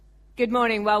Good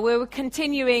morning. Well, we're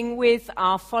continuing with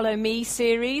our Follow Me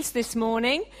series this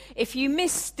morning. If you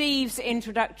missed Steve's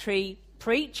introductory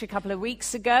preach a couple of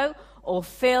weeks ago, or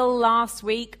Phil last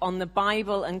week on the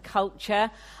Bible and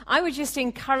culture, I would just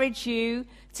encourage you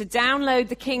to download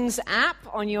the King's app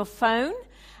on your phone,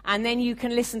 and then you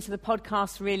can listen to the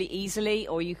podcast really easily,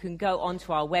 or you can go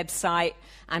onto our website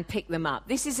and pick them up.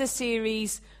 This is a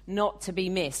series not to be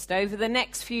missed. Over the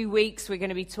next few weeks, we're going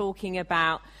to be talking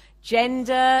about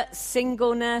gender,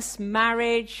 singleness,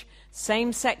 marriage,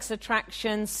 same-sex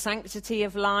attraction, sanctity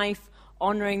of life,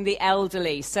 honouring the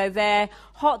elderly. So they're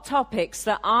hot topics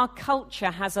that our culture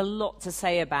has a lot to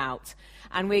say about.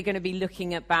 And we're going to be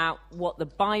looking about what the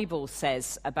Bible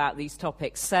says about these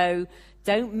topics. So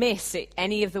don't miss it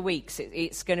any of the weeks.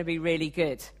 It's going to be really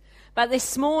good. But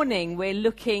this morning, we're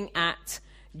looking at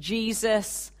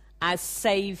Jesus as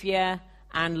Saviour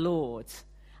and Lord.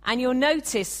 And you'll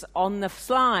notice on the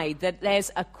slide that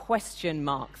there's a question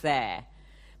mark there.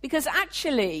 Because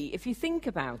actually, if you think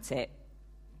about it,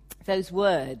 those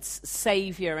words,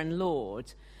 Saviour and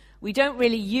Lord, we don't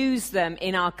really use them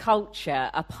in our culture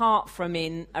apart from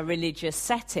in a religious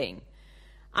setting.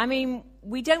 I mean,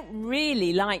 we don't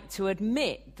really like to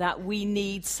admit that we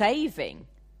need saving,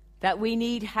 that we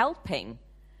need helping.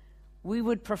 We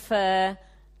would prefer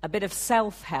a bit of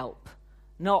self-help,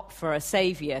 not for a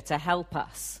saviour to help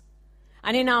us.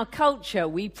 And in our culture,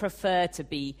 we prefer to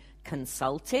be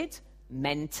consulted,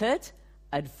 mentored,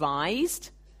 advised,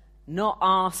 not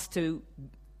asked to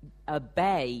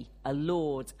obey a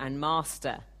Lord and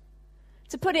Master.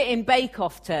 To put it in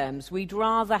bake-off terms, we'd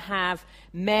rather have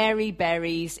Mary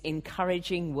Berry's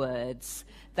encouraging words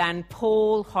than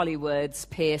Paul Hollywood's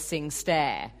piercing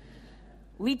stare.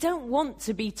 We don't want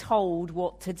to be told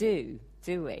what to do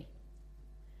we?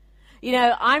 You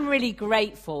know, I'm really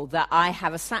grateful that I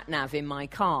have a sat-nav in my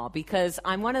car because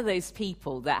I'm one of those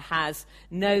people that has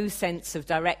no sense of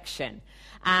direction.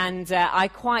 And I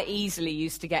quite easily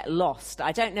used to get lost.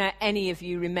 I don't know if any of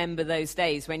you remember those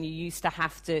days when you used to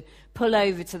have to pull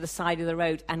over to the side of the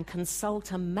road and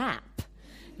consult a map,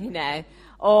 you know.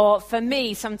 Or for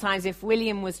me, sometimes if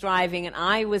William was driving and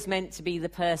I was meant to be the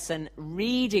person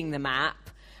reading the map,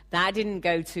 that didn't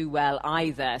go too well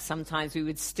either. Sometimes we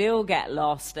would still get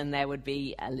lost and there would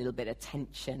be a little bit of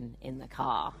tension in the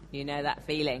car. You know that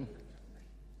feeling?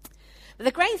 But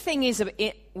the great thing is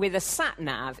with a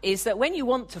sat-nav is that when you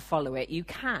want to follow it, you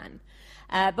can.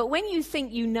 But when you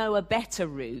think you know a better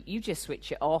route, you just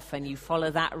switch it off and you follow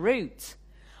that route.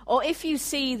 Or if you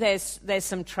see there's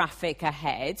some traffic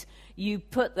ahead, you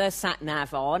put the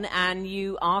sat-nav on and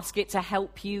you ask it to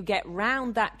help you get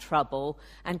round that trouble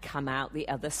and come out the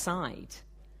other side.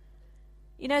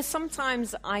 You know,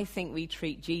 sometimes I think we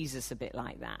treat Jesus a bit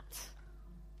like that,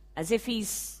 as if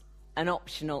he's an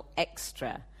optional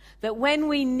extra, that when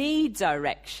we need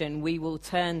direction, we will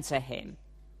turn to him.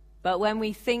 But when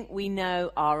we think we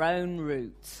know our own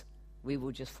route, we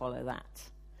will just follow that.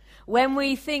 When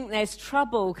we think there's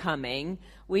trouble coming,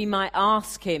 we might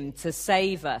ask him to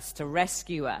save us, to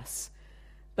rescue us.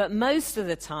 But most of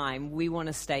the time, we want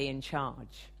to stay in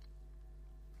charge.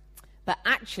 But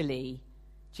actually,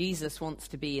 Jesus wants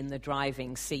to be in the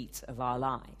driving seat of our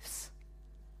lives.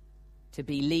 To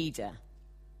be leader,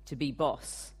 to be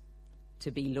boss, to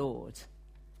be Lord.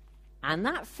 And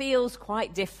that feels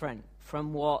quite different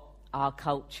from what our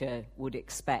culture would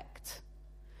expect.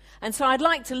 And so I'd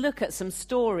like to look at some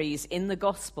stories in the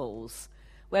Gospels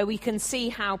where we can see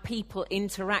how people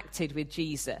interacted with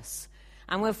Jesus.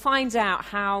 And we'll find out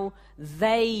how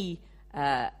they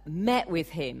met with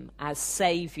him as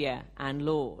Saviour and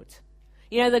Lord.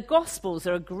 You know, the Gospels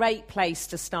are a great place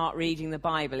to start reading the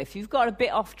Bible. If you've got a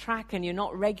bit off track and you're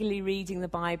not regularly reading the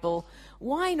Bible,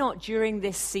 why not during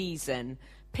this season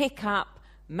pick up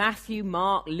Matthew,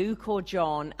 Mark, Luke or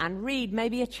John and read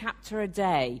maybe a chapter a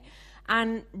day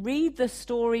and read the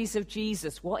stories of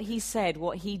Jesus, what he said,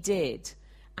 what he did,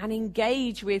 and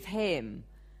engage with him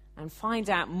and find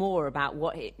out more about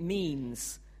what it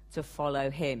means to follow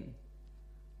him.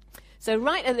 So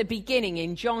right at the beginning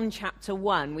in John chapter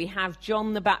 1, we have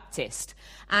John the Baptist,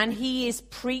 and he is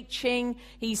preaching,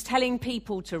 he's telling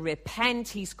people to repent,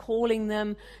 he's calling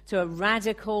them to a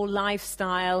radical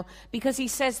lifestyle, because he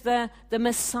says the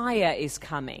Messiah is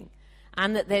coming,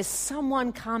 and that there's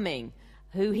someone coming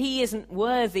who he isn't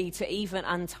worthy to even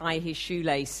untie his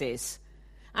shoelaces.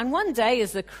 And one day,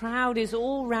 as the crowd is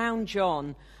all round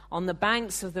John on the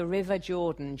banks of the River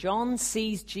Jordan, John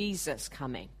sees Jesus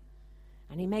coming.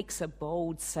 And he makes a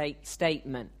bold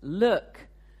statement. Look,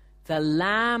 the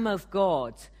Lamb of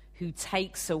God who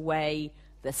takes away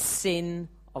the sin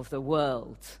of the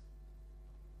world.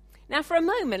 Now, for a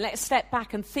moment, let's step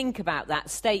back and think about that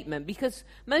statement, because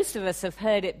most of us have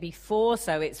heard it before,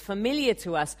 so it's familiar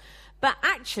to us. But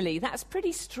actually, that's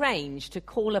pretty strange to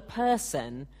call a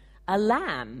person a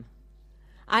lamb.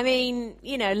 I mean,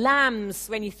 you know, lambs,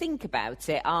 when you think about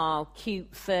it, are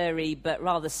cute, furry, but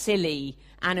rather silly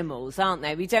animals, aren't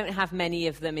they? We don't have many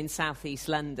of them in southeast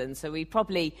London, so we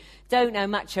probably don't know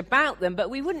much about them, but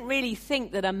we wouldn't really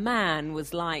think that a man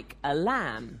was like a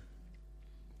lamb.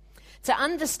 To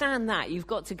understand that, you've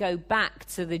got to go back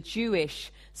to the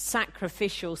Jewish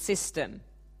sacrificial system,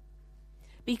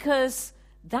 because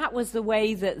that was the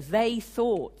way that they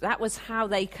thought. That was how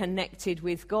they connected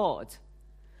with God.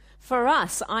 For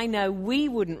us, I know we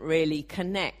wouldn't really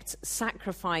connect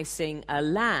sacrificing a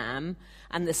lamb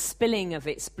and the spilling of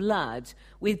its blood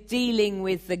with dealing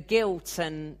with the guilt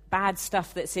and bad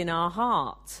stuff that's in our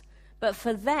heart. But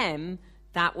for them,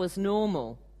 that was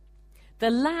normal.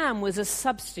 The lamb was a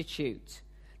substitute.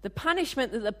 The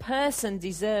punishment that the person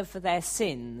deserved for their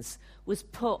sins was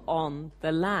put on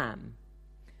the lamb.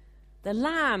 The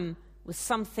lamb was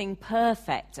something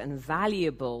perfect and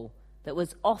valuable that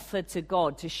was offered to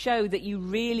God to show that you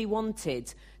really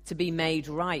wanted to be made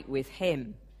right with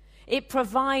him. It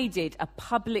provided a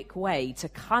public way to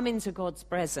come into God's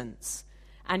presence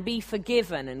and be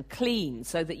forgiven and clean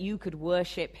so that you could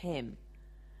worship him.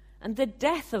 And the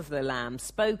death of the lamb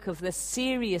spoke of the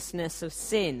seriousness of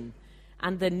sin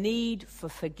and the need for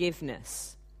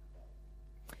forgiveness.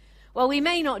 Well, we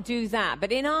may not do that,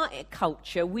 but in our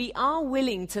culture, we are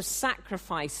willing to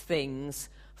sacrifice things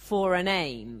for an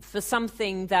aim, for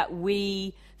something that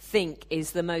we think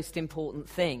is the most important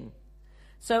thing.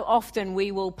 So often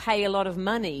we will pay a lot of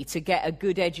money to get a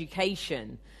good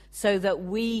education so that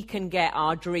we can get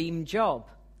our dream job.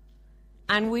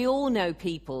 And we all know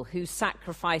people who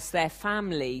sacrifice their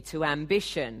family to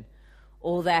ambition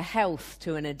or their health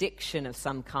to an addiction of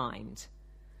some kind.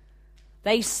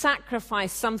 They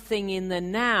sacrifice something in the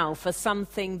now for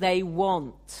something they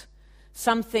want,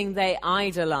 something they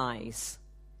idolize.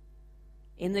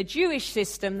 In the Jewish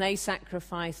system, they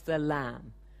sacrificed the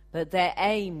lamb, but their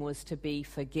aim was to be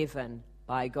forgiven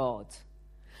by God.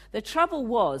 The trouble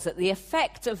was that the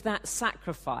effect of that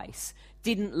sacrifice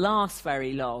didn't last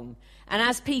very long. And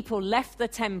as people left the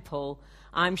temple,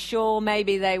 I'm sure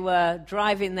maybe they were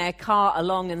driving their car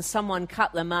along and someone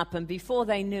cut them up, and before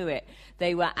they knew it,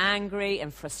 they were angry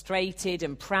and frustrated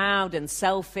and proud and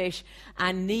selfish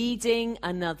and needing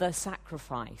another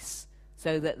sacrifice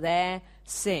so that their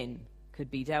sin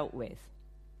could be dealt with.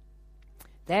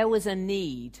 There was a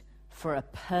need for a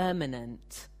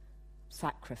permanent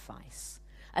sacrifice,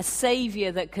 a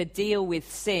savior that could deal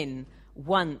with sin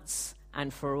once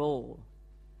and for all.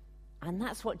 And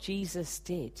that's what Jesus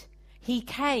did. He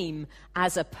came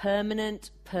as a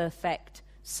permanent, perfect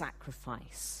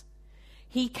sacrifice.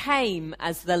 He came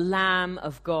as the Lamb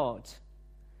of God.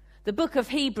 The book of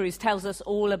Hebrews tells us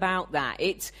all about that.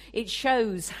 It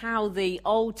shows how the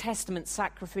Old Testament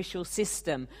sacrificial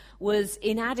system was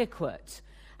inadequate,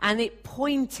 and it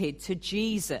pointed to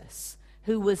Jesus,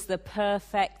 who was the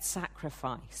perfect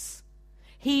sacrifice.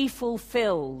 He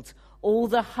fulfilled all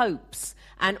the hopes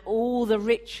and all the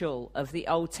ritual of the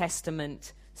Old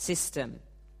Testament system.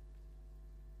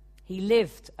 He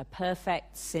lived a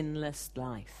perfect, sinless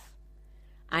life,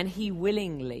 and he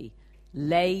willingly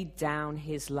laid down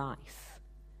his life.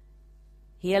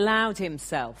 He allowed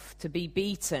himself to be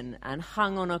beaten and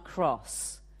hung on a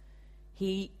cross.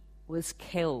 He was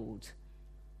killed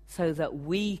so that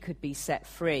we could be set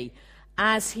free.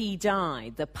 As he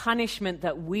died, the punishment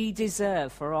that we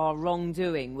deserve for our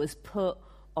wrongdoing was put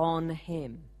on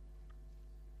him.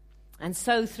 And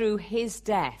so through his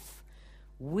death,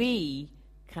 we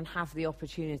can have the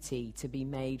opportunity to be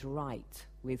made right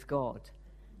with God,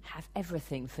 have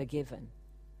everything forgiven.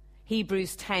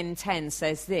 Hebrews 10:10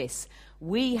 says this: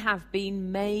 we have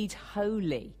been made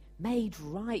holy, made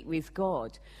right with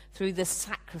God through the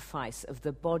sacrifice of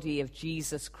the body of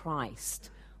Jesus Christ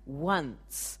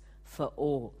once for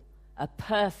all. A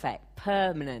perfect,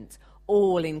 permanent,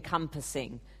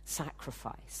 all-encompassing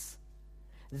sacrifice.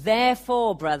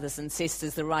 Therefore, brothers and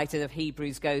sisters, the writer of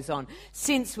Hebrews goes on,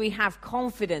 since we have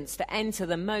confidence to enter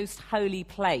the most holy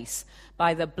place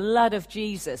by the blood of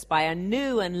Jesus, by a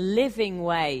new and living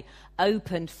way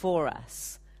opened for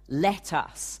us, let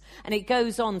us. And it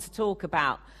goes on to talk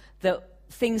about that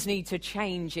things need to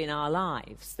change in our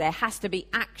lives. There has to be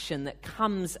action that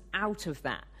comes out of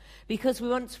that. Because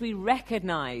once we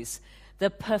recognize the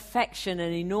perfection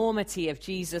and enormity of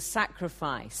Jesus'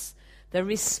 sacrifice, the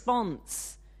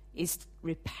response is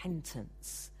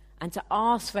repentance and to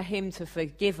ask for him to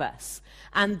forgive us,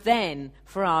 and then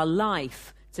for our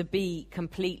life to be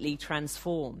completely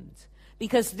transformed.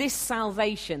 because this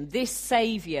salvation, this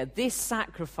Savior, this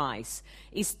sacrifice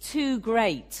is too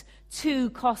great, too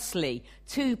costly,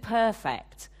 too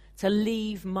perfect to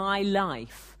leave my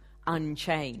life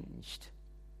unchanged.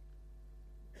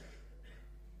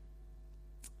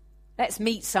 Let's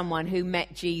meet someone who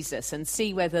met Jesus and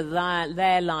see whether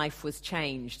their life was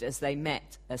changed as they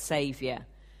met a Savior.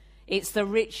 It's the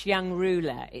rich young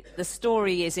ruler. The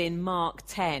story is in Mark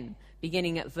 10,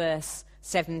 beginning at verse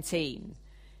 17.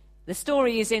 The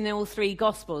story is in all three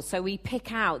Gospels, so we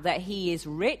pick out that he is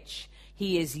rich,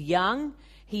 he is young,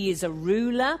 he is a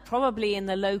ruler, probably in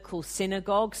the local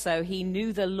synagogue, so he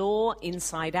knew the law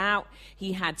inside out,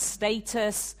 he had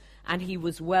status, and he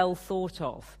was well thought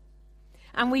of.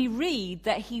 And we read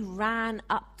that he ran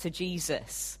up to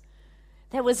Jesus.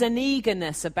 There was an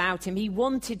eagerness about him. He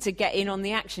wanted to get in on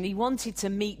the action. He wanted to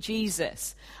meet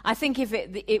Jesus. I think if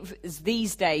it was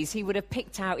these days, he would have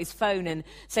picked out his phone and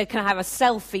said, "Can I have a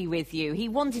selfie with you?" He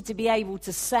wanted to be able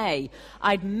to say,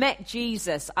 "I'd met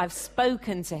Jesus. I've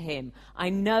spoken to him. I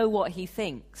know what he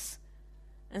thinks."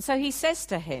 And so he says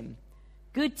to him,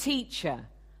 "Good teacher,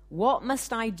 what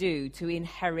must I do to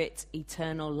inherit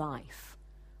eternal life?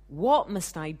 What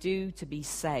must I do to be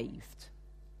saved?"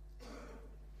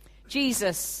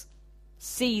 Jesus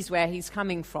sees where he's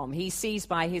coming from. He sees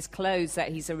by his clothes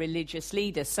that he's a religious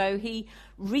leader. So he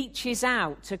reaches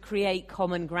out to create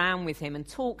common ground with him and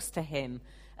talks to him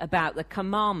about the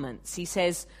commandments. He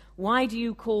says, "Why do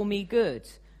you call me good?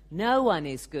 No one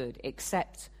is good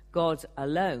except God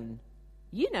alone.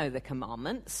 You know the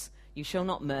commandments. You shall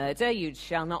not murder. You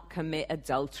shall not commit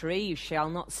adultery. You shall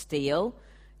not steal.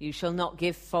 You shall not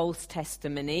give false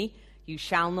testimony. You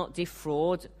shall not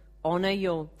defraud. Honor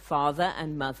your father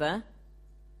and mother."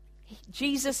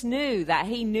 Jesus knew that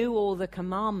he knew all the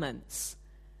commandments.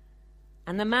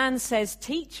 And the man says,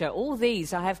 "Teacher, all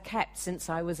these I have kept since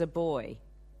I was a boy."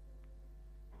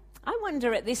 I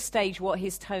wonder at this stage what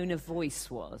his tone of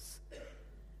voice was.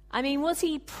 I mean, was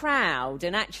he proud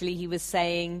and actually he was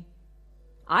saying,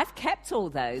 "I've kept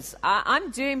all those. I'm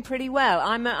doing pretty well.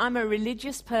 I'm a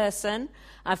religious person.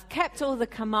 I've kept all the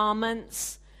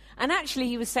commandments." And actually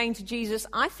he was saying to Jesus,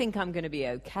 "I think I'm going to be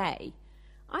okay.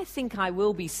 I think I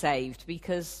will be saved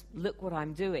because look what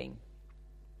I'm doing."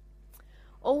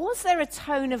 Or was there a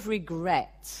tone of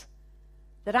regret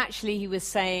that actually he was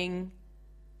saying,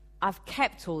 "I've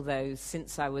kept all those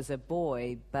since I was a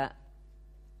boy, but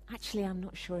actually I'm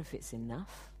not sure if it's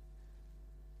enough.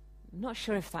 I'm not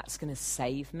sure if that's going to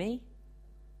save me."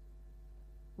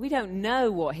 We don't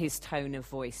know what his tone of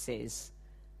voice is.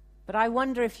 But I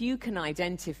wonder if you can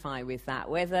identify with that,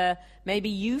 whether maybe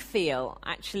you feel,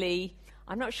 actually,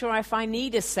 I'm not sure if I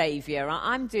need a savior.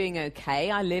 I'm doing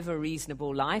okay. I live a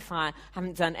reasonable life. I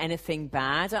haven't done anything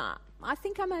bad. I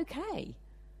think I'm okay.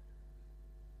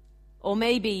 Or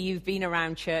maybe you've been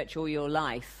around church all your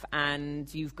life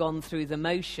and you've gone through the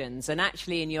motions, and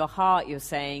actually in your heart you're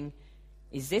saying,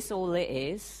 "Is this all it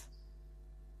is?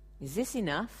 Is this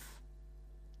enough?"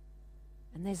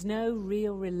 And there's no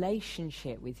real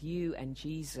relationship with you and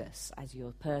Jesus as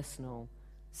your personal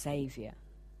Savior.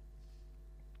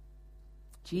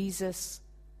 Jesus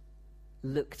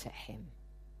looked at him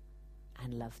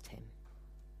and loved him.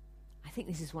 I think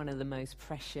this is one of the most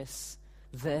precious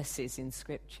verses in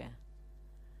Scripture,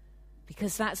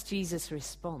 because that's Jesus'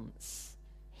 response.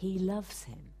 He loves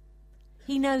him.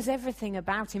 He knows everything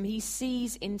about him. He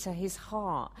sees into his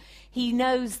heart. He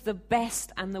knows the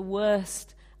best and the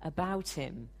worst about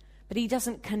him, but he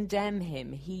doesn't condemn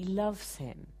him. He loves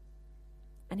him,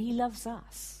 and he loves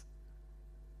us.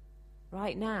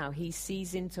 Right now, he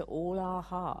sees into all our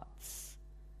hearts,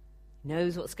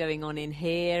 knows what's going on in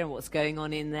here and what's going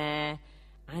on in there,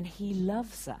 and he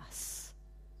loves us.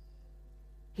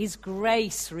 His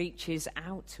grace reaches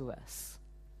out to us.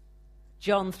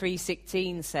 John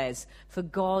 3:16 says, "For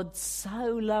God so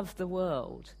loved the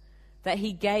world that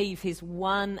he gave his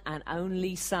one and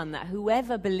only Son, that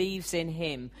whoever believes in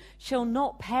him shall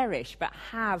not perish but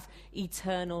have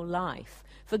eternal life."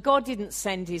 For God didn't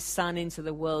send his Son into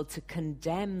the world to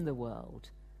condemn the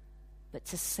world, but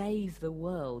to save the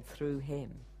world through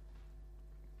him.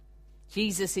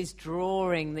 Jesus is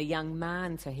drawing the young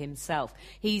man to himself.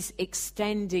 He's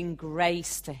extending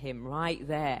grace to him right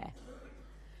there.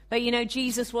 But you know,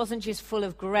 Jesus wasn't just full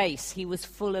of grace, he was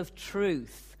full of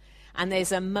truth. And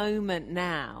there's a moment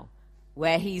now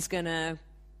where he's going to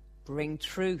bring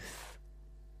truth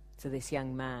to this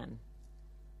young man.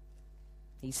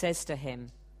 He says to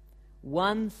him,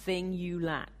 "One thing you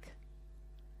lack.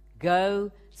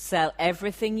 Go, sell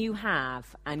everything you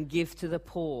have and give to the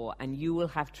poor, and you will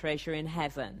have treasure in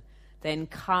heaven. Then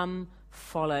come,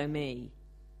 follow me."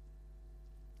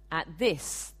 At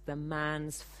this, the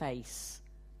man's face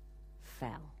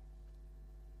fell.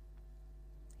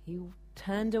 He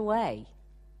turned away.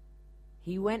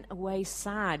 He went away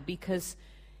sad because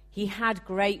he had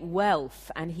great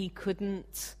wealth and he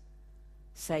couldn't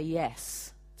say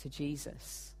yes to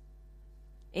Jesus.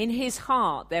 In his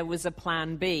heart, there was a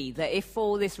plan B, that if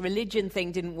all this religion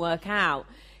thing didn't work out,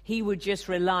 he would just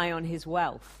rely on his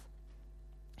wealth,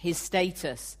 his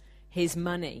status, his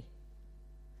money.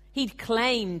 He'd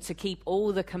claimed to keep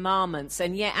all the commandments,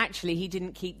 and yet actually he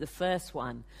didn't keep the first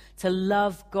one, to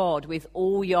love God with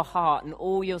all your heart and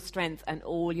all your strength and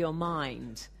all your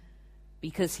mind,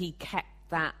 because he kept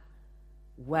that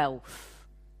wealth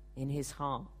in his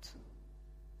heart.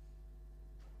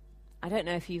 I don't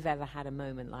know if you've ever had a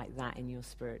moment like that in your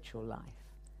spiritual life.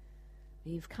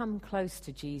 You've come close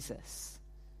to Jesus,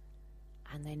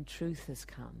 and then truth has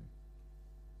come.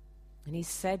 And he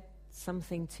said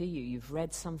something to you. You've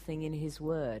read something in his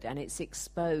word, and it's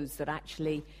exposed that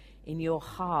actually in your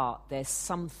heart there's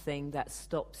something that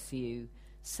stops you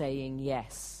saying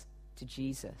yes to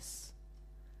Jesus.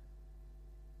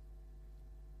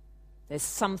 There's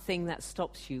something that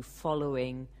stops you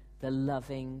following the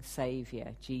loving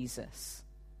Savior, Jesus.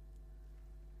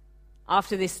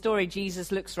 After this story,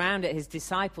 Jesus looks round at his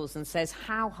disciples and says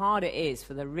how hard it is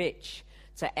for the rich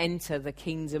to enter the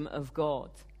kingdom of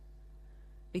God.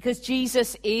 Because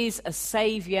Jesus is a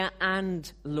Savior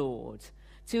and Lord.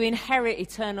 To inherit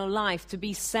eternal life, to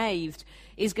be saved,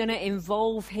 is going to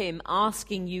involve him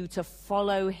asking you to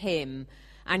follow him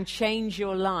and change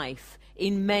your life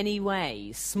in many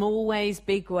ways, small ways,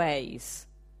 big ways,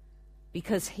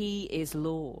 because he is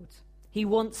Lord. He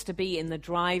wants to be in the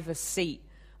driver's seat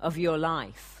of your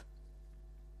life.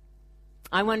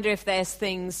 I wonder if there's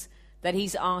things that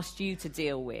he's asked you to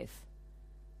deal with,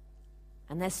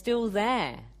 and they're still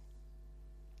there.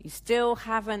 You still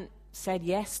haven't said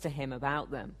yes to him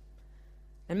about them.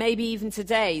 And maybe even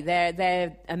today,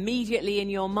 they're immediately in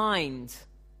your mind.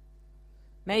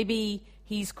 Maybe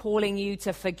he's calling you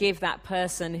to forgive that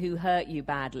person who hurt you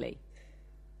badly,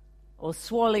 or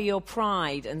swallow your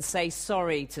pride and say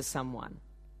sorry to someone.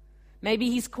 Maybe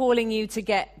he's calling you to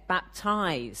get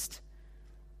baptized,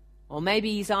 or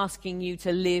maybe he's asking you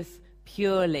to live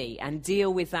purely and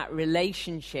deal with that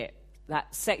relationship,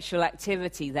 that sexual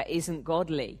activity that isn't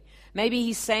godly. Maybe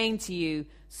he's saying to you,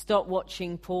 stop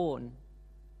watching porn.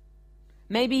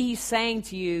 Maybe he's saying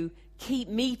to you, keep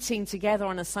meeting together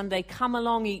on a Sunday, come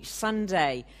along each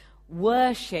Sunday,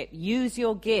 worship, use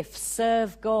your gifts,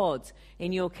 serve God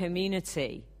in your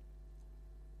community.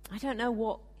 I don't know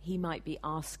what he might be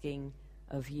asking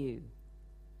of you.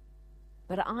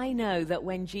 But I know that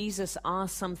when Jesus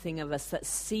asks something of us that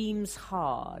seems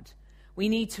hard, we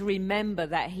need to remember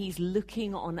that he's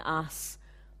looking on us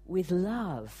with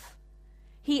love.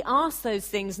 He asks those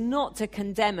things not to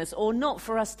condemn us or not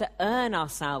for us to earn our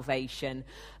salvation,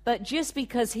 but just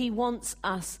because he wants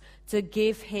us to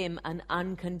give him an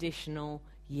unconditional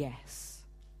yes,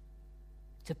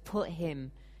 to put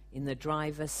him in the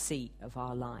driver's seat of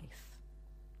our life.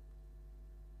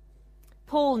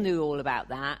 Paul knew all about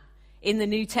that. In the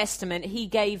New Testament, he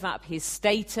gave up his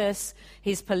status,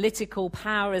 his political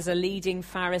power as a leading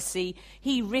Pharisee.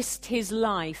 He risked his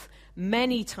life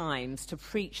many times to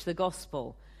preach the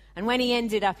gospel. And when he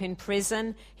ended up in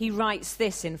prison, he writes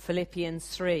this in Philippians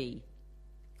 3.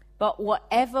 But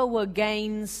whatever were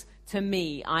gains to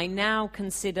me, I now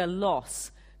consider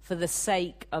loss for the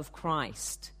sake of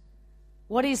Christ.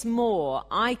 What is more,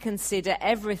 I consider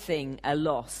everything a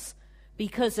loss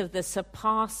because of the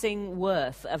surpassing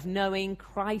worth of knowing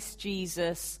Christ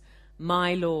Jesus,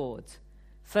 my Lord,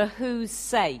 for whose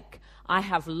sake I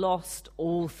have lost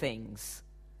all things.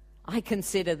 I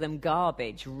consider them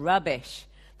garbage, rubbish,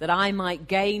 that I might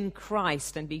gain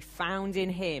Christ and be found in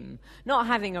him, not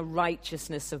having a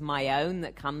righteousness of my own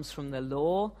that comes from the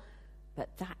law,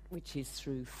 but that which is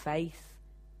through faith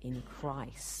in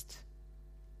Christ.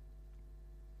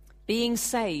 Being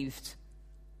saved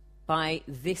by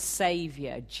this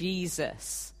Savior,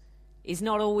 Jesus, is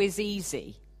not always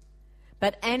easy.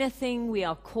 But anything we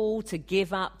are called to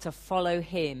give up to follow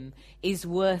him is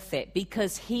worth it,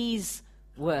 because he's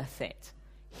worth it.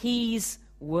 He's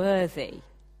worthy.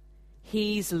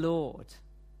 He's Lord.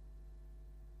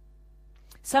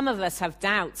 Some of us have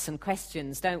doubts and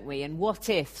questions, don't we? And what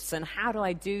ifs, and how do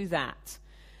I do that?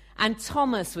 And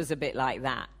Thomas was a bit like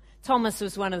that. Thomas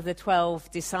was one of the 12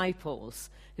 disciples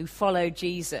who followed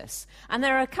Jesus. And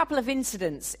there are a couple of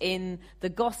incidents in the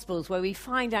Gospels where we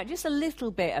find out just a little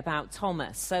bit about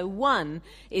Thomas. So one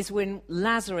is when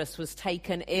Lazarus was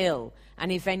taken ill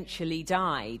and eventually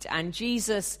died. And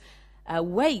Jesus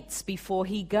waits before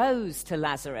he goes to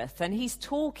Lazarus. And he's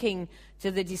talking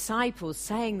to the disciples,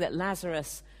 saying that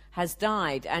Lazarus has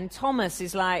died. And Thomas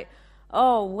is like,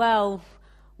 oh, well,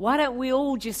 why don't we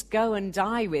all just go and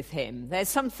die with him? There's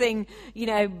something,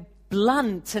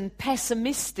 blunt and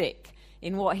pessimistic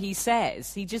in what he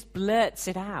says. He just blurts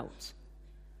it out.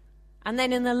 And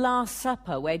then in the Last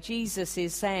Supper, where Jesus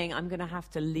is saying, I'm going to have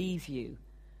to leave you.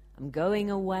 I'm going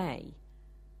away.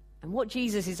 And what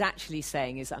Jesus is actually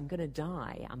saying is, I'm going to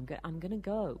die. I'm going to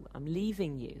go. I'm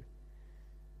leaving you.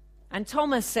 And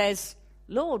Thomas says,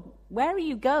 Lord, where are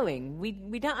you going?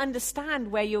 We don't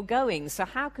understand where you're going, so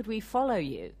how could we follow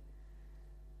you?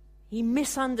 He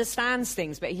misunderstands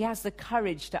things, but he has the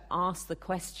courage to ask the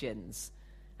questions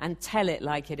and tell it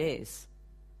like it is.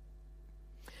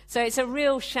 So it's a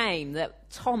real shame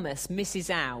that Thomas misses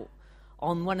out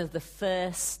on one of the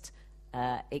first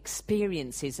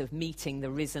experiences of meeting the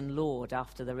risen Lord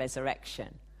after the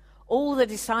resurrection. All the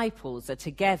disciples are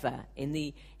together in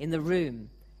the room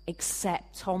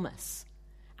except Thomas.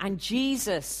 And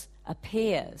Jesus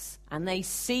appears and they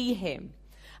see him.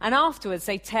 And afterwards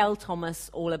they tell Thomas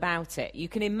all about it. You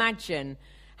can imagine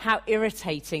how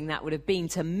irritating that would have been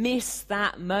to miss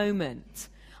that moment.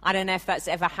 I don't know if that's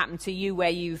ever happened to you where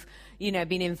you've,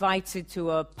 been invited to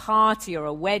a party or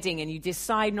a wedding and you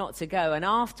decide not to go, and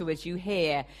afterwards you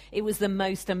hear it was the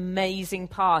most amazing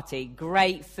party,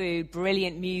 great food,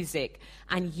 brilliant music,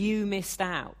 and you missed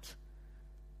out.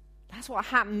 That's what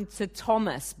happened to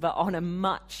Thomas, but on a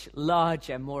much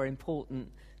larger, more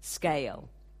important scale.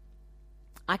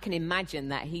 I can imagine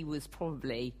that he was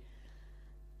probably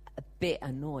a bit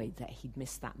annoyed that he'd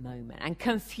missed that moment and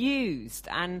confused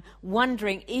and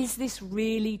wondering, is this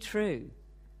really true?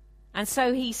 And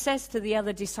so he says to the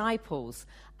other disciples,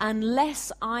 unless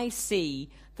I see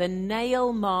the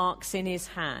nail marks in his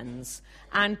hands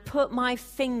and put my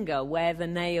finger where the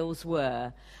nails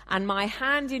were and my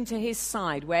hand into his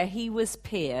side where he was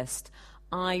pierced,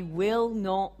 I will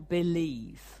not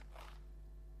believe.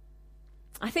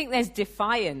 I think there's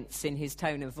defiance in his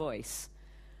tone of voice.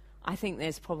 I think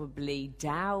there's probably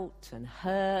doubt and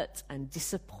hurt and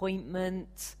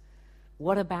disappointment.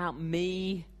 What about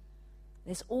me?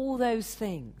 There's all those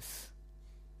things.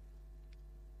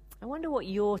 I wonder what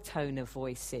your tone of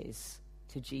voice is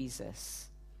to Jesus.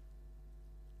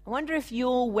 I wonder if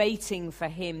you're waiting for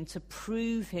him to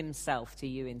prove himself to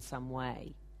you in some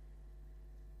way.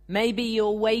 Maybe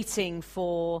you're waiting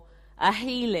for a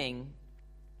healing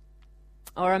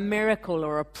or a miracle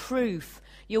or a proof.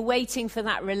 You're waiting for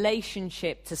that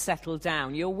relationship to settle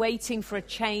down. You're waiting for a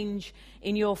change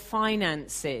in your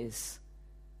finances.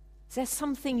 Is there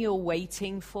something you're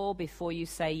waiting for before you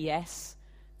say yes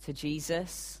to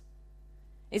Jesus?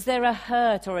 Is there a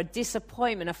hurt or a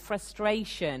disappointment, a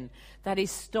frustration that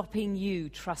is stopping you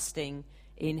trusting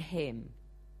in him?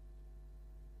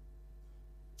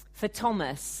 For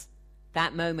Thomas,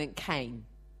 that moment came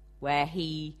where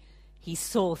he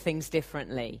saw things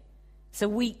differently. So a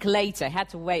week later, he had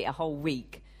to wait a whole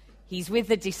week. He's with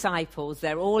the disciples.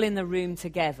 They're all in the room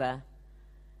together.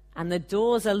 And the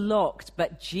doors are locked,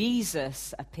 but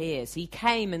Jesus appears. He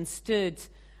came and stood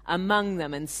among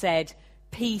them and said,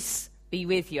 peace be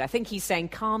with you. I think he's saying,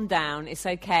 calm down, it's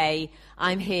okay,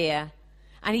 I'm here.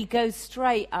 And he goes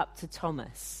straight up to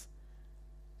Thomas.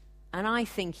 And I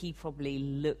think he probably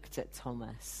looked at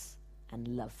Thomas and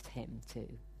loved him too.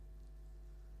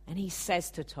 And he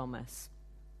says to Thomas,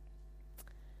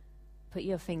 put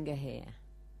your finger here.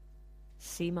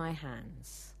 See my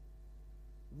hands.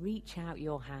 Reach out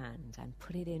your hand and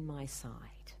put it in my side.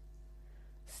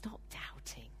 Stop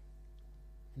doubting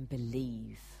and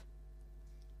believe.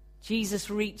 Jesus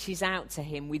reaches out to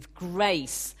him with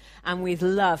grace and with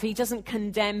love. He doesn't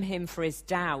condemn him for his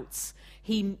doubts.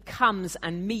 He comes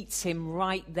and meets him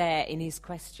right there in his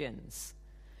questions.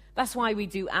 That's why we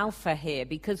do Alpha here,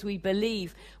 because we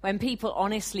believe when people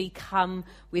honestly come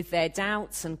with their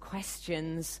doubts and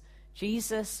questions,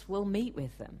 Jesus will meet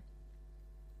with them.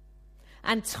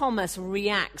 And Thomas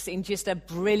reacts in just a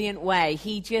brilliant way.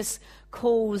 He just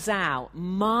calls out,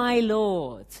 my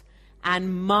Lord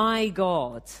and my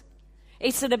God.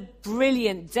 It's a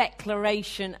brilliant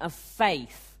declaration of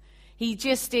faith. He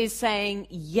just is saying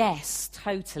yes,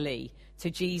 totally, to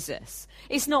Jesus.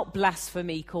 It's not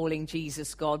blasphemy calling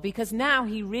Jesus God, because now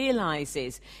he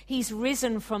realizes he's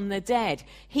risen from the dead.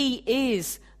 He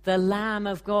is the Lamb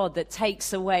of God that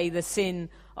takes away the sin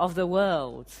of the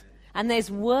world. And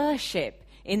there's worship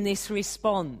in this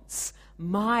response,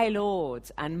 my Lord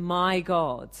and my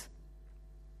God.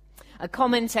 A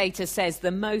commentator says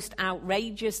the most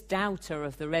outrageous doubter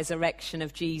of the resurrection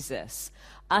of Jesus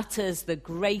utters the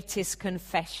greatest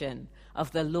confession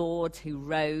of the Lord who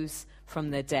rose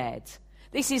from the dead.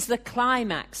 This is the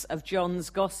climax of John's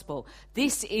gospel.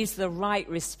 This is the right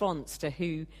response to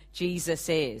who Jesus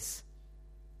is.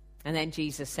 And then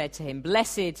Jesus said to him,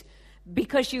 "Blessed,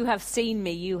 because you have seen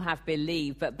me, you have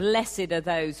believed, but blessed are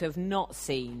those who have not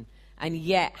seen and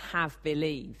yet have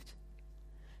believed."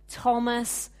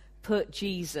 Thomas put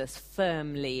Jesus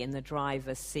firmly in the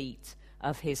driver's seat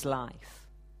of his life.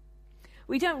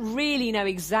 We don't really know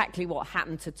exactly what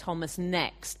happened to Thomas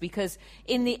next, because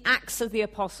in the Acts of the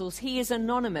Apostles, he is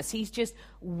anonymous. He's just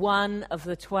one of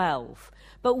the 12.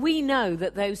 But we know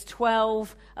that those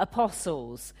 12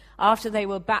 apostles, after they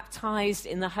were baptized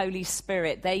in the Holy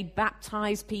Spirit, they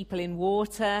baptized people in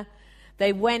water.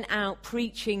 They went out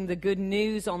preaching the good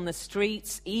news on the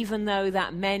streets, even though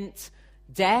that meant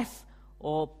death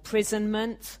or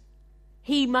imprisonment.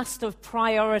 He must have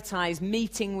prioritized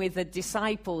meeting with the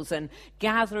disciples and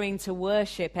gathering to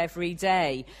worship every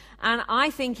day. And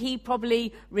I think he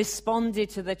probably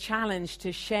responded to the challenge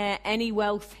to share any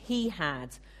wealth he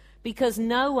had, because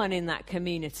no one in that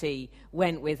community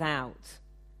went without.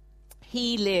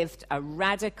 He lived a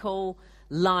radical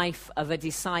life of a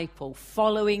disciple,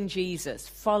 following Jesus,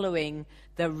 following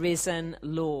the risen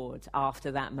Lord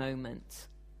after that moment.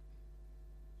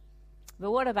 But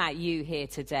what about you here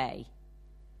today?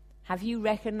 Have you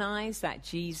recognized that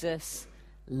Jesus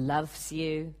loves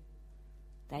you,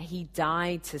 that he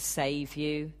died to save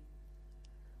you?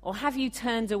 Or have you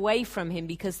turned away from him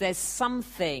because there's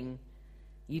something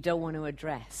you don't want to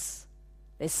address?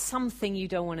 There's something you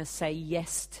don't want to say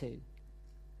yes to?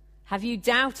 Have you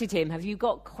doubted him? Have you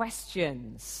got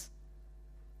questions?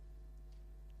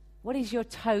 What is your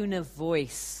tone of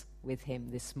voice with him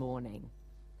this morning?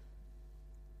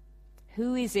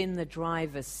 Who is in the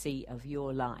driver's seat of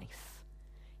your life?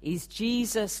 Is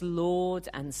Jesus Lord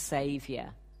and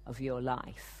Savior of your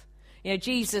life? You know,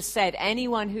 Jesus said,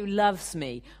 "Anyone who loves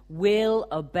me will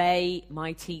obey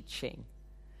my teaching."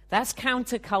 That's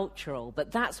countercultural,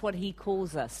 but that's what he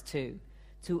calls us to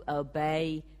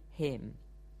obey him.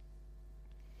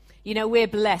 You know, we're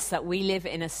blessed that we live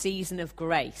in a season of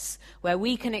grace where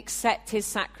we can accept his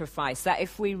sacrifice, that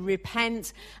if we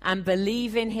repent and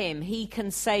believe in him, he can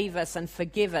save us and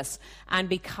forgive us and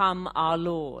become our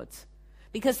Lord.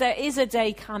 Because there is a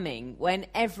day coming when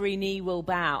every knee will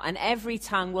bow and every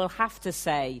tongue will have to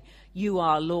say, "You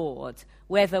are Lord,"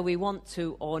 whether we want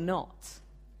to or not.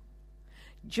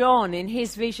 John, in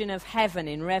his vision of heaven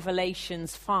in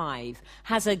Revelations 5,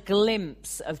 has a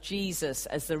glimpse of Jesus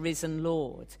as the risen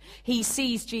Lord. He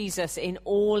sees Jesus in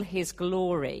all his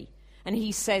glory, and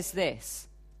he says this,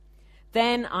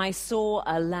 "Then I saw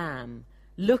a lamb,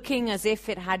 looking as if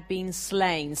it had been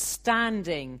slain,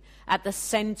 standing at the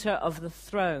center of the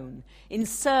throne,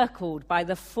 encircled by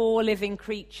the 4 living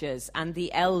creatures and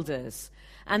the elders.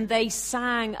 And they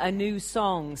sang a new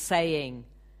song, saying,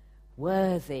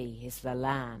 'Worthy is the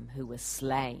Lamb who was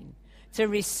slain to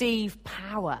receive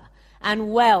power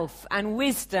and wealth and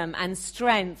wisdom and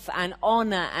strength and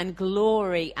honor and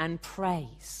glory and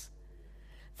praise.'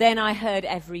 Then I heard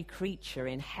every creature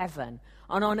in heaven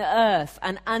and on earth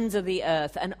and under the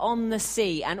earth and on the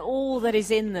sea and all that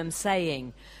is in them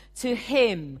saying, 'To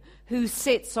him who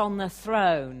sits on the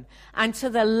throne and to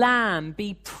the Lamb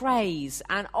be praise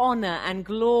and honor and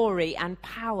glory and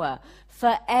power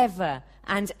forever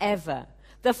and ever.'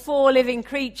 The 4 living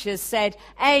creatures said,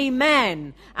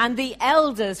 'Amen,' and the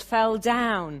elders fell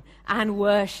down and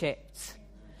worshipped."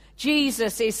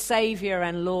 Jesus is Savior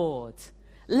and Lord.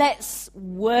 Let's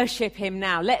worship him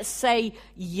now. Let's say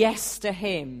yes to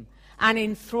him and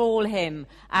enthrall him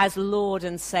as Lord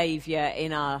and Savior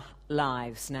in our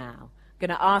lives now. I'm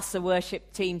going to ask the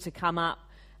worship team to come up,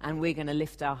 and we're going to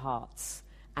lift our hearts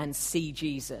and see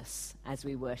Jesus as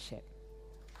we worship.